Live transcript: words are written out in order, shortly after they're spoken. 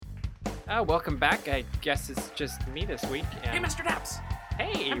Welcome back. I guess it's just me this week. Hey, Mr. Daps!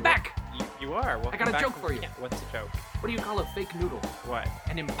 Hey! I'm back! You are. Welcome I got a back joke for you. What's the joke? What do you call a fake noodle? What?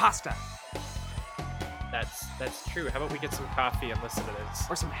 An impasta. That's true. How about we get some coffee and listen to this?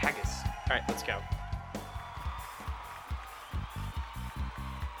 Or some haggis. All right, let's go.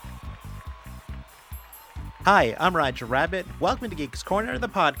 Hi, I'm Roger Rabbit. Welcome to Geeks Corner, the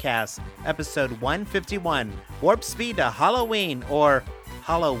podcast, episode 151, Warp Speed to Halloween, or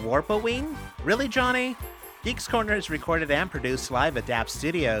Hallow-Warpoween? Really, Johnny? Geeks Corner is recorded and produced live at Daps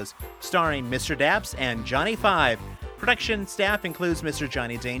Studios, starring Mr. Daps and Johnny 5. Production staff includes Mr.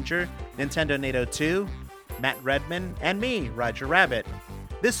 Johnny Danger, Nintendo NATO 2, Matt Redman, and me, Roger Rabbit.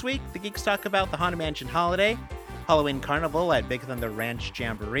 This week, the Geeks talk about the Haunted Mansion Holiday, Halloween Carnival at Big Thunder Ranch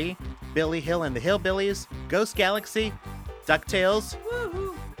Jamboree, Billy Hill and the Hillbillies, Ghost Galaxy, DuckTales,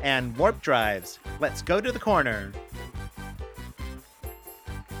 Woohoo! and Warp Drives. Let's go to the corner.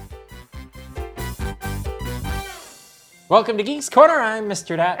 Welcome to Geeks Corner. I'm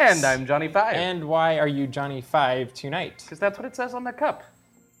Mr. Daps. And I'm Johnny 5. And why are you Johnny 5 tonight? Because that's what it says on the cup.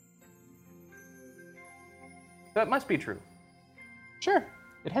 That must be true. Sure.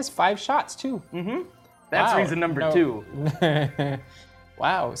 It has 5 shots, too. Mm-hmm. That's Wow. reason number 2.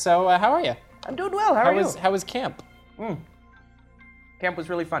 Wow. So, how are you? I'm doing well. How are you? How was camp? Camp was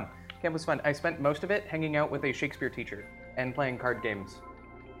really fun. Camp was fun. I spent most of it hanging out with a Shakespeare teacher and playing card games.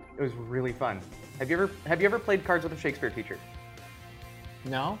 It was really fun. Have you ever played cards with a Shakespeare teacher?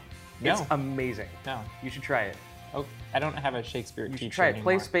 No. It's amazing. No. You should try it. Oh, I don't have a Shakespeare You teacher should try it.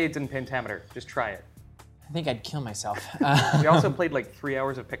 Play anymore. spades and pentameter. Just try it. I think I'd kill myself. We also played like 3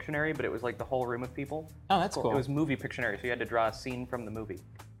 hours of Pictionary, but it was like the whole room of people. Oh, that's cool. It was movie Pictionary, so you had to draw a scene from the movie.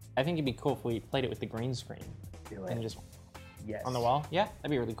 I think it'd be cool if we played it with the green screen. Do And just Yes. on the wall? Yeah, that'd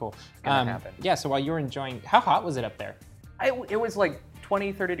be really cool. gonna happen. Yeah, so while you were enjoying... How hot was it up there? It was like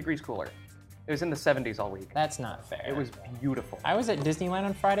 20, 30 degrees cooler. It was in the 70s all week. That's not fair. It was beautiful. I was at Disneyland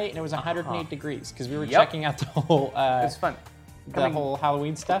on Friday, and it was 108 degrees, because we were Yep. checking out the whole... It was fun. whole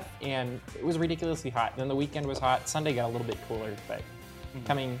Halloween stuff, and it was ridiculously hot. Then the weekend was hot. Sunday got a little bit cooler, but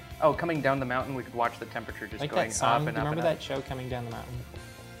coming Coming down the mountain, we could watch the temperature just like going that song. up and Do you up remember and that show, Coming Down the Mountain?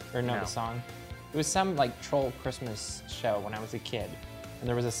 Or no, No. the song. It was some like troll Christmas show when I was a kid, and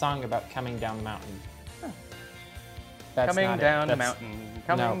there was a song about coming down the mountain. That's Coming not it. down the That's- mountain.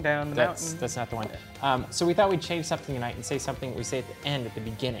 Coming no, down the mountain. That's not the one. So we thought we'd change something tonight and say something we say at the end at the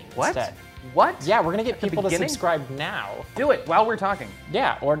beginning What? instead. What? Yeah, we're gonna get the people to beginning? subscribe now. Do it while we're talking.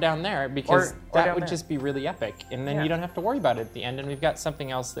 Yeah, or down there, because Or that down would there. just be really epic. And then Yeah. you don't have to worry about it at the end, and we've got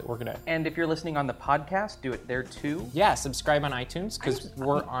something else that we're gonna... And if you're listening on the podcast, do it there too. Yeah, subscribe on iTunes, because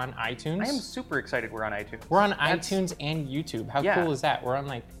we're on iTunes. I am super excited we're on iTunes. We're on That's- iTunes and YouTube. How Yeah. cool is that? We're on,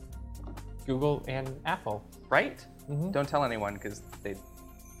 like, Google and Apple. Right? Don't tell anyone, because they're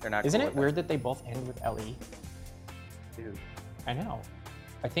not Isn't cool it with weird that they both end with LE? that. Dude. I know.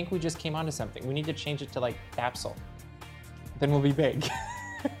 I think we just came onto something. We need to change it to, like, Dapsel. Then we'll be big.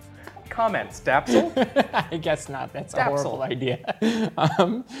 Comments, Dapsel? I guess not. That's a Dapsel. horrible idea.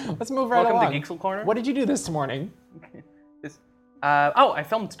 Let's move right Welcome along. to Geeksel Corner. What did you do this morning? I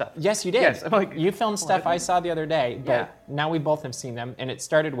filmed stuff. Yes, you did. Yes, I'm like, you filmed stuff I saw the other day, but Yeah. now we both have seen them, and it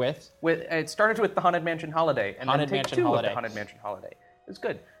started with... It started with the Haunted Mansion Holiday, and Haunted then take Mansion 2 Holiday. of the Haunted Mansion Holiday. It was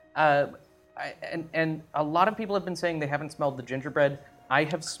good. And a lot of people have been saying they haven't smelled the gingerbread. I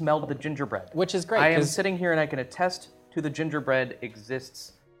have smelled the gingerbread. Which is great, I am 'cause- sitting here and I can attest to the gingerbread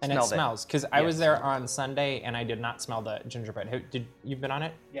exists. And it Smelled smells, because I was Yes. there on Sunday, and I did not smell the gingerbread. You've been on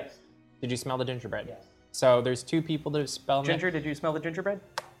it? Yes. Did you smell the gingerbread? Yes. So there's 2 people that have smelled Ginger, it. did you smell the gingerbread?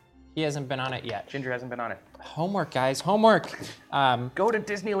 He hasn't been on it yet. Ginger hasn't been on it. Homework, guys, homework. Go to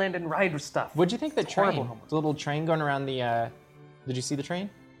Disneyland and ride stuff. What'd you think the train? horrible homework. The little train going around the, did you see the train?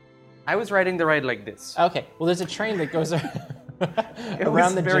 I was riding the ride like this. Okay, well, there's a train that goes was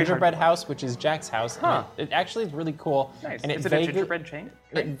around the very hard gingerbread to house, which is Jack's house. and Huh. It actually is really cool. Nice. And Is it a gingerbread chain?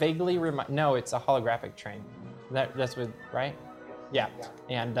 It vaguely no, it's a holographic train. That's what, right? Yeah.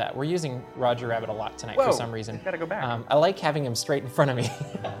 And we're using Roger Rabbit a lot tonight for Whoa, some reason. gotta go back. I like having him straight in front of me.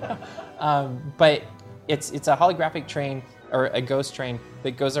 But it's a holographic train, or a ghost train,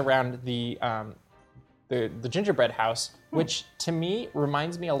 that goes around the gingerbread house, which to me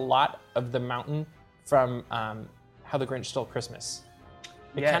reminds me a lot of the mountain from How the Grinch Stole Christmas.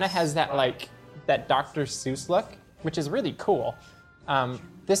 It kind of Yes. has that that Dr. Seuss look, which is really cool.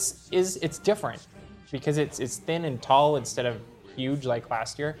 It's different because it's thin and tall instead of huge like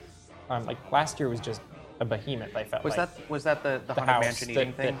last year. Like last year was just a behemoth. I felt Was that the the Haunted house Mansion that,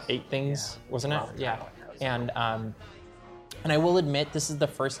 eating things? that ate things, wasn't it? Wow. Yeah. And I will admit this is the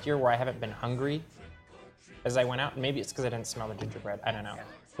first year where I haven't been hungry as I went out. Maybe it's because I didn't smell the gingerbread. I don't know.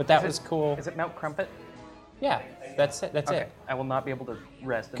 But that was cool. Is it Mount Crumpet? Yeah, that's it. That's Okay. it. I will not be able to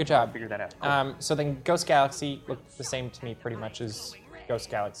rest Good until I job. figure that out. Cool. So then Ghost Galaxy looked the same to me pretty much as Ghost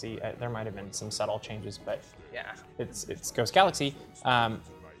Galaxy. There might have been some subtle changes, but Yeah. it's Ghost Galaxy.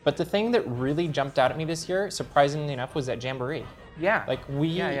 But the thing that really jumped out at me this year, surprisingly enough, was that Jamboree. Yeah. Like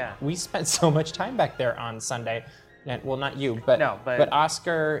Yeah. we spent so much time back there on Sunday. And, well, not you, but No, but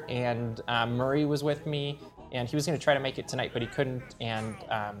Oscar and Murray was with me, and he was going to try to make it tonight, but he couldn't.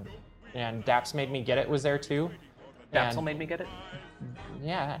 And Daps Made Me Get It was there too. Dapsel And- made me get it.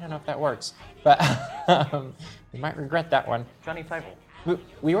 Yeah, I don't know if that works, but you might regret that one. Johnny Fievel.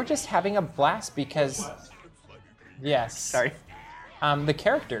 We were just having a blast because, yes. Sorry. The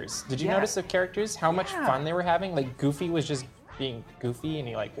characters. Did you Yeah. notice the characters? How much Yeah. fun they were having? Like Goofy was just being goofy, and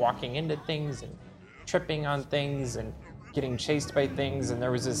he like walking into things and tripping on things and getting chased by things. And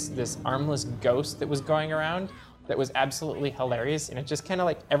there was this armless ghost that was going around that was absolutely hilarious. And it just kind of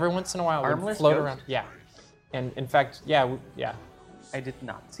like every once in a while would Armless float ghost? around. Yeah. And in fact, yeah. I did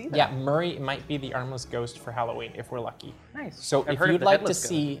not see that. Yeah, Murray might be the armless ghost for Halloween if we're lucky. Nice. So I've if heard of you'd the like to headless ghost.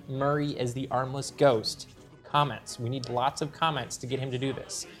 see Murray as the armless ghost, comments. We need lots of comments to get him to do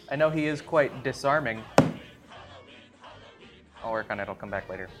this. I know he is quite disarming. I'll work on it. I'll come back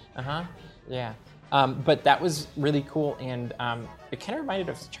later. Yeah. But that was really cool, and it kind of reminded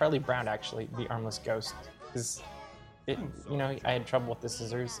of Charlie Brown, actually, the armless ghost. Because, I had trouble with the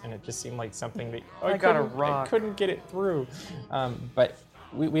scissors, and it just seemed like something that I got a couldn't- rock. I couldn't get it through. But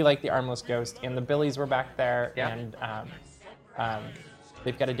we like the armless ghost, and the Billies were back there, Yeah. and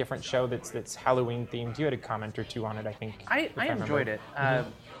they've got a different show that's Halloween themed. You had a comment or two on it, I think. I if enjoyed remember. it.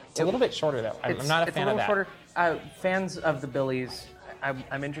 It's a little bit shorter, though. I'm not a fan of that. It's a little shorter. Fans of the Billies,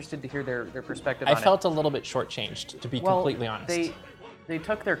 I'm interested to hear their perspective I on felt a little bit shortchanged, to be it. Well, completely honest. They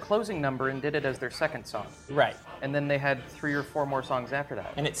took their closing number and did it as their second song. Right. And then they had 3 or 4 more songs after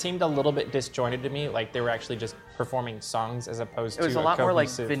that. And it seemed a little bit disjointed to me, like they were actually just performing songs as opposed to It was a lot more like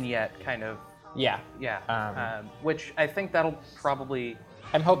cohesive- vignette kind of. Yeah. Yeah. Which I think that'll probably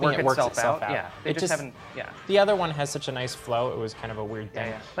I'm hoping work it works itself out. Yeah. They It just haven't. Yeah. The other one has such a nice flow. It was kind of a weird Yeah,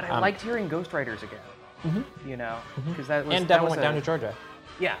 thing. yeah. But I liked hearing Ghost Riders again. You know, because that was And that Devil was Went Down to Georgia.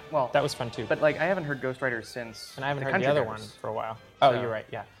 Yeah. Well, That was fun too. But like I haven't heard Ghost Riders since. and I haven't heard Country the other Bears. one for a while. Oh, So, you're right.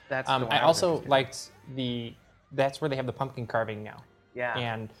 Yeah. that's the one I I was also interested in. liked that's where they have the pumpkin carving now. Yeah.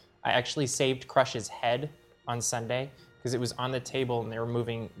 And I actually saved Crush's head on Sunday because it was on the table and they were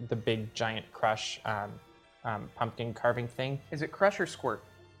moving the big giant Crush pumpkin carving thing. Is it Crush or Squirt?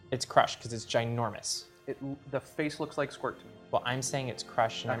 It's Crush because it's ginormous. The face looks like Squirt to me. Well, I'm saying it's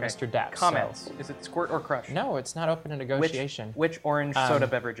Crush and I'm Okay. Mr. Daps. Comments. Is it Squirt or Crush? No, it's not open to negotiation. Which orange soda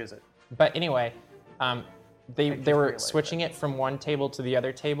beverage is it? But anyway, they just were realized switching it from one table to the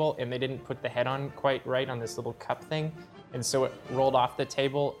other table, and they didn't put the head on quite right on this little cup thing, and so it rolled off the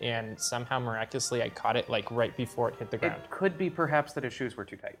table, and somehow miraculously I caught it like right before it hit the It ground. could be perhaps that his shoes were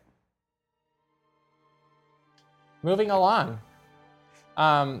too tight. Moving along,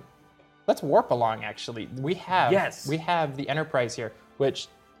 let's warp along. Actually, we have the Enterprise here, which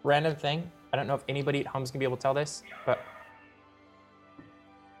random thing. I don't know if anybody at home is gonna be able to tell this, but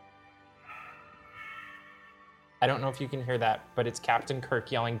I don't know if you can hear that, but it's Captain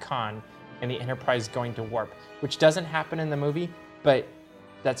Kirk yelling "Khan" and the Enterprise going to warp, which doesn't happen in the movie, but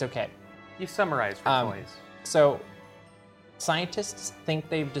that's okay. You summarized for boys. So, scientists think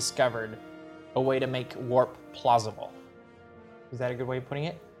they've discovered a way to make warp plausible. Is that a good way of putting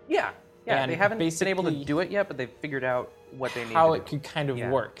it? Yeah. Yeah. and They haven't been able to basically do it yet, but they've figured out what they need how to it do. could kind of Yeah.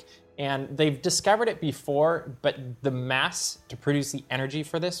 work. And they've discovered it before, but the mass to produce the energy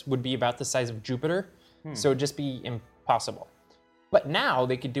for this would be about the size of Jupiter, so it'd just be impossible. But now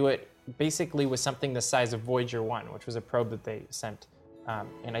they could do it basically with something the size of Voyager 1, which was a probe that they sent,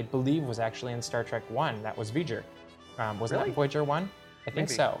 and I believe was actually in Star Trek 1. That was Voyager. Wasn't Really? that Voyager 1? I think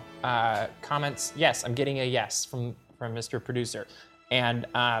Maybe. so. Comments, yes, I'm getting a yes from Mr. Producer. And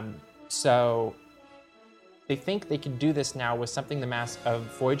so they think they could do this now with something the mass of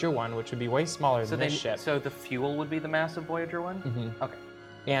Voyager 1, which would be way smaller So than this ship. So the fuel would be the mass of Voyager 1? Mm-hmm. Okay.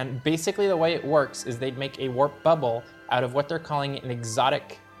 And basically the way it works is they'd make a warp bubble out of what they're calling an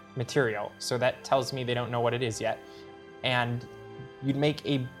exotic material. So that tells me they don't know what it is yet. And you'd make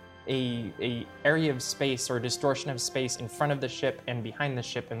a area of space or a distortion of space in front of the ship and behind the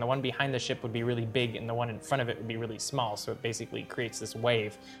ship, and the one behind the ship would be really big and the one in front of it would be really small. So it basically creates this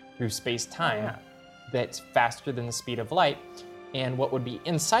wave through space-time that's faster than the speed of light. And what would be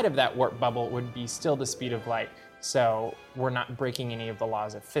inside of that warp bubble would be still the speed of light. So we're not breaking any of the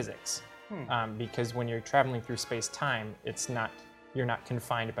laws of physics. Because when you're traveling through space-time, you're not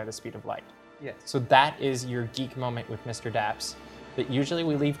confined by the speed of light. Yes. So that is your geek moment with Mr. Daps. that usually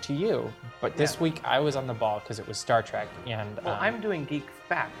we leave to you. But this week I was on the ball because it was Star Trek. And Well, I'm doing Geek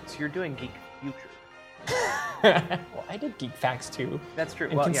Facts. You're doing Geek Future. well, I did Geek Facts too. That's true.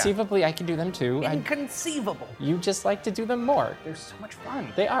 And Well, conceivably, I can do them too. Inconceivable. You just like to do them more. They're so much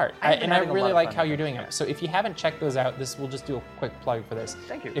fun. They are. I've been And I having a lot really of like fun how with you're them, doing them. So if you haven't checked those out, we'll just do a quick plug for this.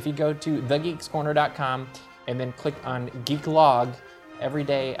 Thank you. If you go to thegeekscorner.com and then click on Geek Log, every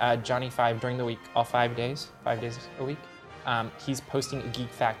day, Johnny 5 during the week, all 5 days a week, he's posting a geek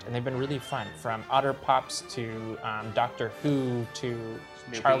fact, and they've been really fun. From Otter Pops to Doctor Who to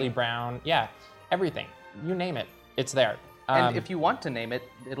Snoopy. Charlie Brown. Yeah, everything. You name it, it's there. And if you want to name it,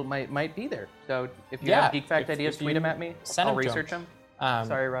 it might be there. So if you Yeah, have geek fact if ideas, tweet you them at me. send I'll them to 'em. research them. Um,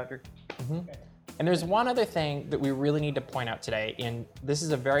 Sorry, Roger. And there's one other thing that we really need to point out today, and this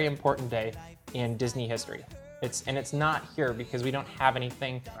is a very important day in Disney history. It's not here because we don't have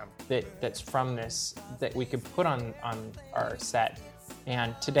anything that's from this that we could put on our set.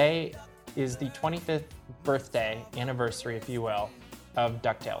 And today is the 25th birthday anniversary, if you will, of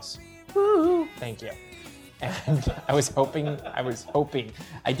DuckTales. Woo! Thank you. And I was hoping.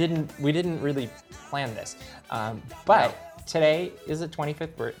 We didn't really plan this, but. Today is the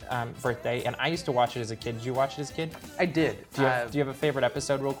 25th birthday, and I used to watch it as a kid. Did you watch it as a kid? I did. Do you have a favorite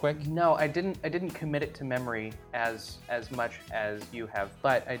episode, real quick? No, I didn't commit it to memory as much as you have,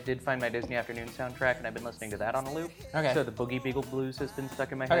 but I did find my Disney Afternoon soundtrack, and I've been listening to that on a loop. Okay. So the Boogie Beagle Blues has been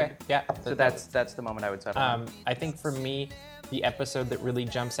stuck in my Okay, head. yeah. So that's the moment I would settle on. I think for me, the episode that really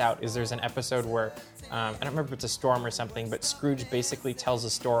jumps out is there's an episode where, I don't remember if it's a storm or something, but Scrooge basically tells a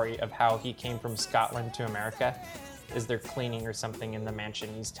story of how he came from Scotland to America. As they're cleaning or something in the mansion,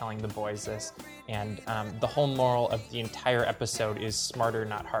 he's telling the boys this, and the whole moral of the entire episode is smarter,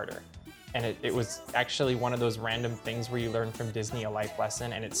 not harder. And it was actually one of those random things where you learn from Disney a life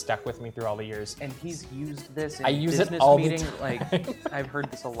lesson, and it stuck with me through all the years. And he's used this in I use business it all the meeting. time. Like I've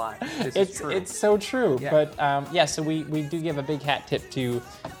heard this a lot. This is true. It's so true. Yeah. But so we do give a big hat tip to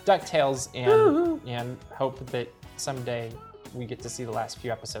DuckTales and hope that someday we get to see the last few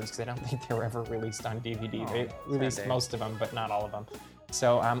episodes, because I don't think they were ever released on DVD. They released day. most of them, but not all of them.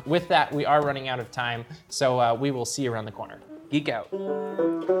 So with that, we are running out of time. So we will see you around the corner. Geek out.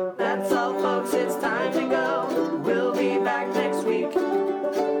 That's all, folks. It's time to go. We'll be back next week.